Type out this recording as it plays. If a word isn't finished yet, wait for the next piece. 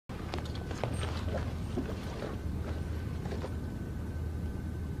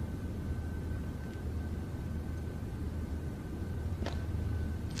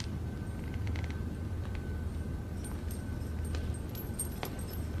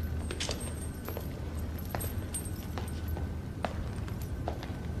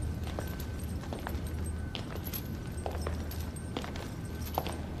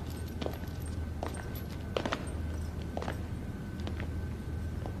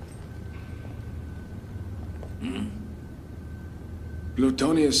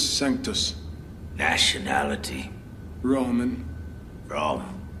Plutonius Sanctus. Nationality? Roman.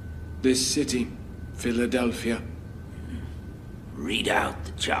 Rome. This city, Philadelphia. Read out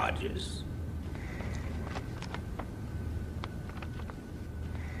the charges.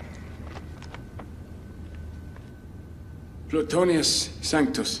 Plutonius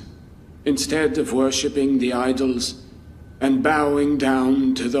Sanctus. Instead of worshipping the idols and bowing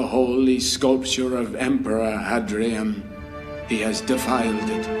down to the holy sculpture of Emperor Hadrian, he has defiled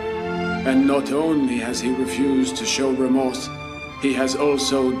it. And not only has he refused to show remorse, he has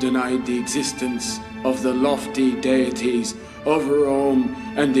also denied the existence of the lofty deities of Rome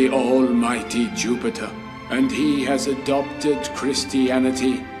and the almighty Jupiter. And he has adopted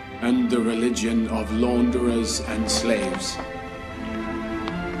Christianity and the religion of launderers and slaves.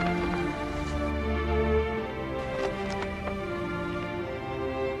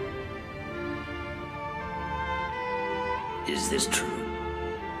 Is this true?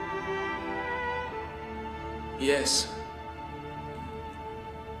 Yes.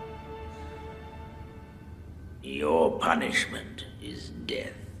 Your punishment is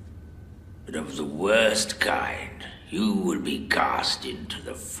death. But of the worst kind, you will be cast into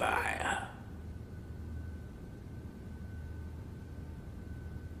the fire.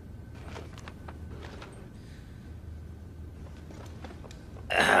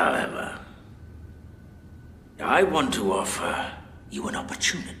 However, I want to offer you an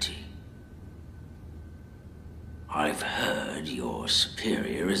opportunity. I've heard your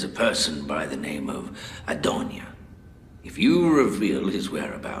superior is a person by the name of Adonia. If you reveal his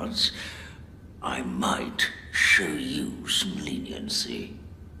whereabouts, I might show you some leniency.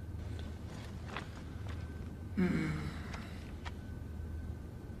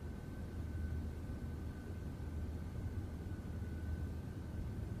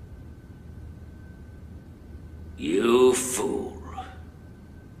 You fool.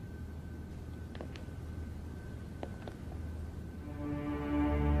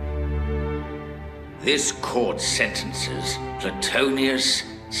 This court sentences Plutonius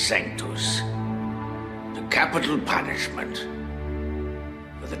Sanctus to capital punishment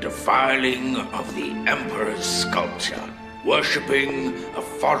for the defiling of the Emperor's sculpture, worshipping a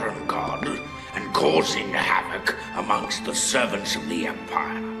foreign god, and causing havoc amongst the servants of the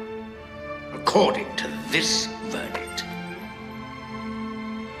Empire. According to this verdict,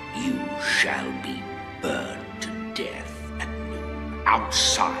 you shall be burned to death at noon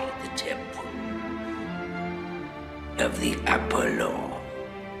outside the temple of the Apollon.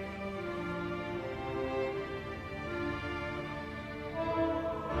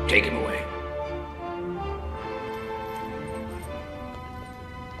 Take him away.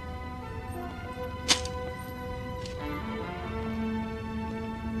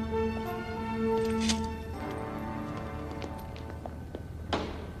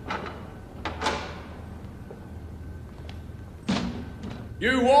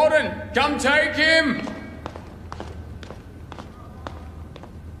 You warden, come take him!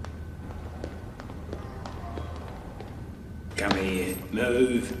 Come here,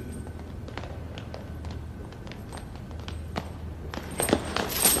 move.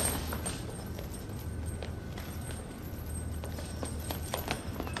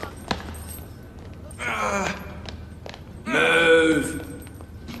 Move.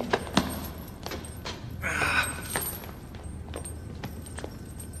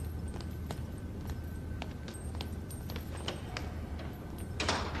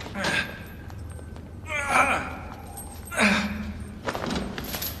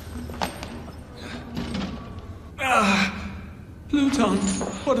 Pluton,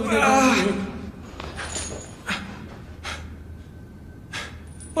 what have they done to you?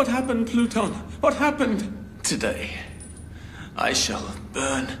 What happened, Pluton? What happened? Today, I shall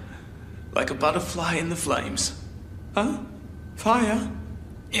burn like a butterfly in the flames. Huh? Fire?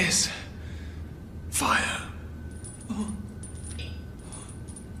 Yes, fire. Oh.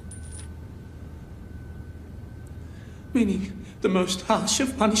 Meaning the most harsh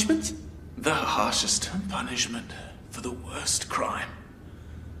of punishments? The harshest punishment for the worst crime.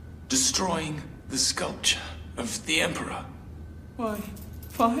 Destroying the sculpture of the Emperor. Why,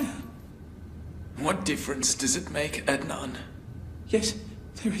 fire? What difference does it make, Adnan? Yes,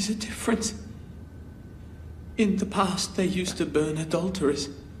 there is a difference. In the past, they used to burn adulterers,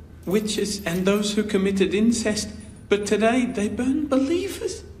 witches, and those who committed incest, but today they burn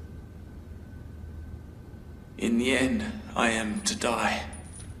believers. In the end, I am to die.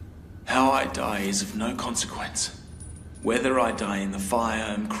 How I die is of no consequence. Whether I die in the fire,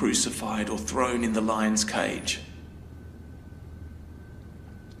 am crucified, or thrown in the lion's cage.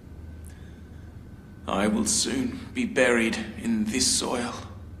 I will soon be buried in this soil.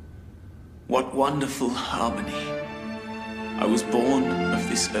 What wonderful harmony. I was born of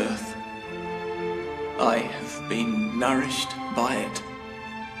this earth. I have been nourished by it.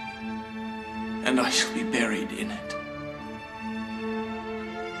 And I shall be buried in it.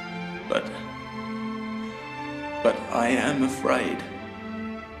 But I am afraid.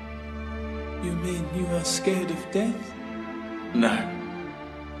 You mean you are scared of death? No.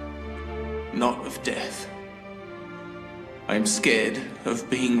 Not of death. I am scared of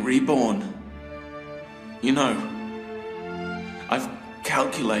being reborn. You know, I've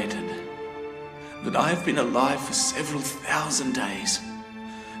calculated that I've been alive for several thousand days.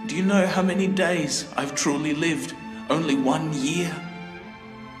 Do you know how many days I've truly lived? Only 1 year.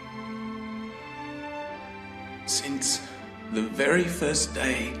 Since the very first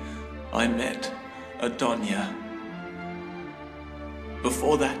day I met Adonia.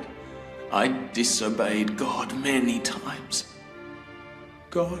 Before that, I disobeyed God many times.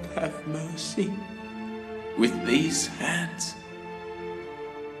 God have mercy. With these hands,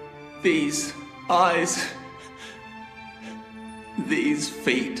 these eyes, these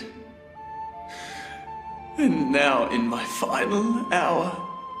feet. And now in my final hour,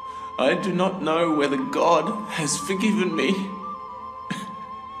 I do not know whether God has forgiven me.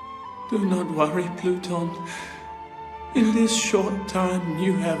 Do not worry, Pluton. In this short time,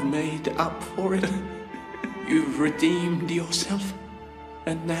 you have made up for it. You've redeemed yourself,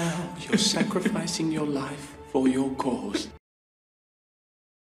 and now you're sacrificing your life for your cause.